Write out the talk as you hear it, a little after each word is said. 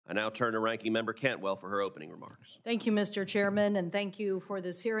I now turn to Ranking Member Cantwell for her opening remarks. Thank you, Mr. Chairman, and thank you for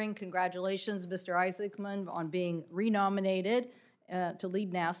this hearing. Congratulations, Mr. Isaacman, on being renominated to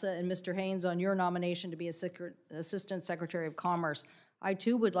lead NASA, and Mr. Haynes on your nomination to be Assistant Secretary of Commerce. I,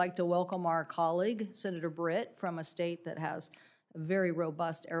 too, would like to welcome our colleague, Senator Britt, from a state that has a very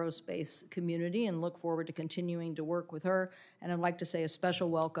robust aerospace community, and look forward to continuing to work with her. And I'd like to say a special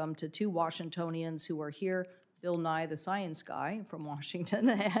welcome to two Washingtonians who are here, Bill Nye, the science guy from Washington,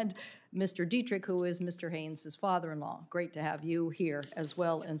 and Mr. Dietrich, who is Mr. Haynes' father-in-law. Great to have you here as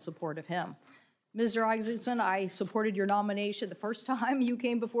well in support of him. Mr. Isaacman, I supported your nomination the first time you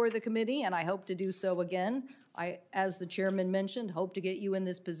came before the committee, and I hope to do so again. I, as the chairman mentioned, hope to get you in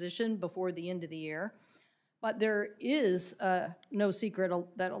this position before the end of the year. But there is no secret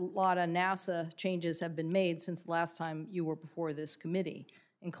that a lot of NASA changes have been made since the last time you were before this committee,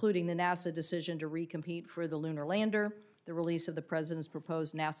 including the NASA decision to recompete for the lunar lander, the release of the president's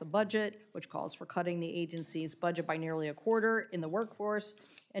proposed NASA budget, which calls for cutting the agency's budget by nearly a quarter in the workforce,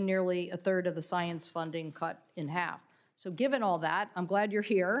 and nearly a third of the science funding cut in half. So given all that, I'm glad you're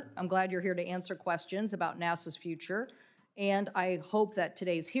here. I'm glad you're here to answer questions about NASA's future. And I hope that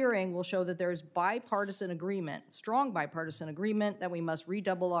today's hearing will show that there's bipartisan agreement, strong bipartisan agreement, that we must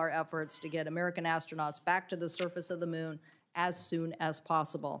redouble our efforts to get American astronauts back to the surface of the moon as soon as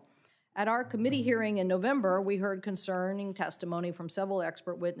possible. At our committee hearing in November, we heard concerning testimony from several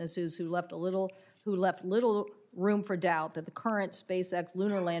expert witnesses who left little room for doubt that the current SpaceX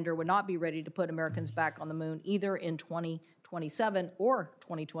lunar lander would not be ready to put Americans back on the moon either in 2027 or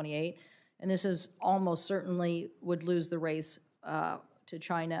 2028. And this is almost certainly would lose the race to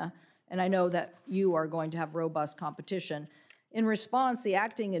China. And I know that you are going to have robust competition. In response, the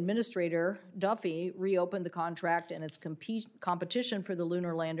acting administrator, Duffy, reopened the contract and its competition for the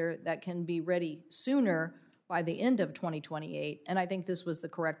lunar lander that can be ready sooner by the end of 2028. And I think this was the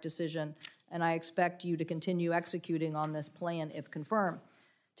correct decision, and I expect you to continue executing on this plan if confirmed.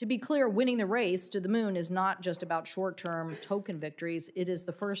 To be clear, winning the race to the moon is not just about short-term token victories. It is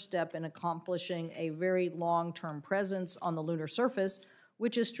the first step in accomplishing a very long-term presence on the lunar surface,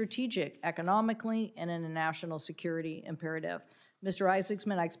 which is strategic economically and in a national security imperative. Mr.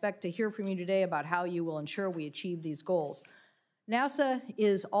 Isaacman, I expect to hear from you today about how you will ensure we achieve these goals. NASA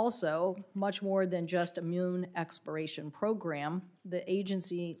is also much more than just a moon exploration program. The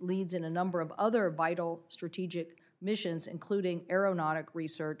agency leads in a number of other vital strategic missions, including aeronautic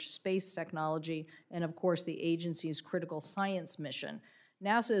research, space technology, and of course the agency's critical science mission.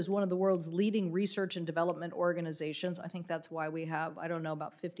 NASA is one of the world's leading research and development organizations. I think that's why we have, I don't know,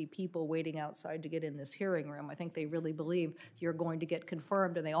 about 50 people waiting outside to get in this hearing room. I think they really believe you're going to get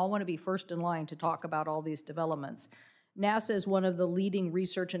confirmed, and they all want to be first in line to talk about all these developments. NASA is one of the leading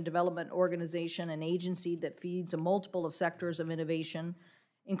research and development organization and agency that feeds a multiple of sectors of innovation,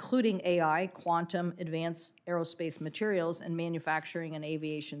 including AI, quantum, advanced aerospace materials, and manufacturing and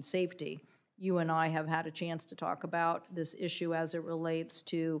aviation safety. You and I have had a chance to talk about this issue as it relates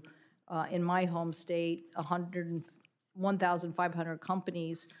to, in my home state, 1,500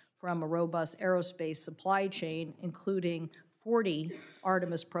 companies from a robust aerospace supply chain, including 40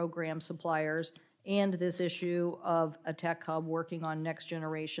 Artemis program suppliers, and this issue of a tech hub working on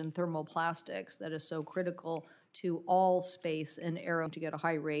next-generation thermoplastics that is so critical to all space and aero to get a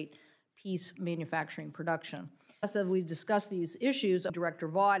high-rate piece manufacturing production. As we discuss these issues, Director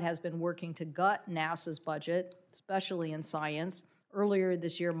Vaught has been working to gut NASA's budget, especially in science. Earlier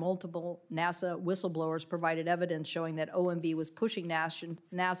this year, multiple NASA whistleblowers provided evidence showing that OMB was pushing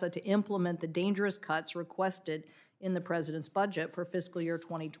NASA to implement the dangerous cuts requested in the president's budget for fiscal year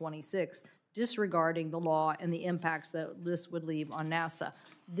 2026, disregarding the law and the impacts that this would leave on NASA.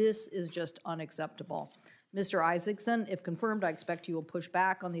 This is just unacceptable. Mr. Isaacman, if confirmed, I expect you will push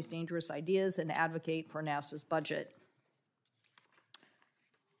back on these dangerous ideas and advocate for NASA's budget.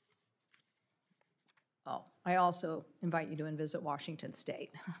 Oh, I also invite you to visit Washington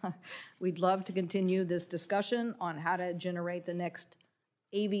State. We'd love to continue this discussion on how to generate the next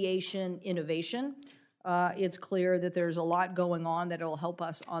aviation innovation. It's clear that there's a lot going on that will help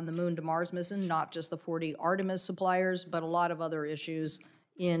us on the Moon to Mars mission, not just the 40 Artemis suppliers, but a lot of other issues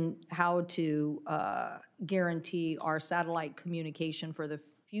in how to guarantee our satellite communication for the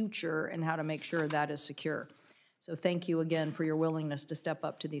future and how to make sure that is secure. So thank you again for your willingness to step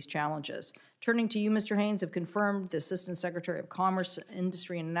up to these challenges. Turning to you, Mr. Haynes, have confirmed the Assistant Secretary of Commerce,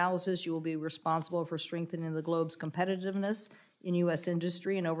 Industry and Analysis. You will be responsible for strengthening the globe's competitiveness in U.S.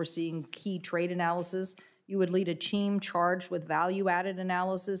 industry and overseeing key trade analysis. You would lead a team charged with value-added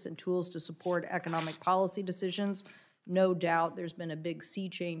analysis and tools to support economic policy decisions. No doubt there's been a big sea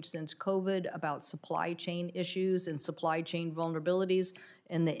change since COVID about supply chain issues and supply chain vulnerabilities,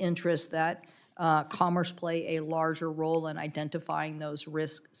 and the interest that commerce play a larger role in identifying those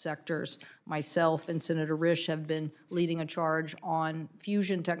risk sectors. Myself and Senator Risch have been leading a charge on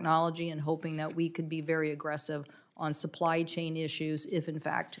fusion technology and hoping that we could be very aggressive on supply chain issues if, in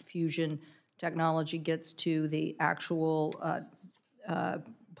fact, fusion technology gets to the actual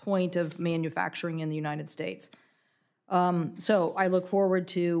point of manufacturing in the United States. So I look forward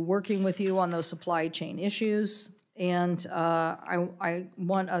to working with you on those supply chain issues, and I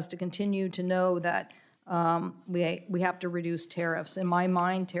want us to continue to know that we have to reduce tariffs. In my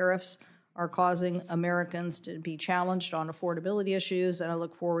mind, tariffs are causing Americans to be challenged on affordability issues, and I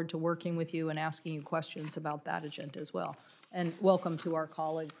look forward to working with you and asking you questions about that agenda as well. And welcome to our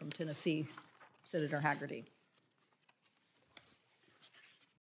colleague from Tennessee, Senator Hagerty.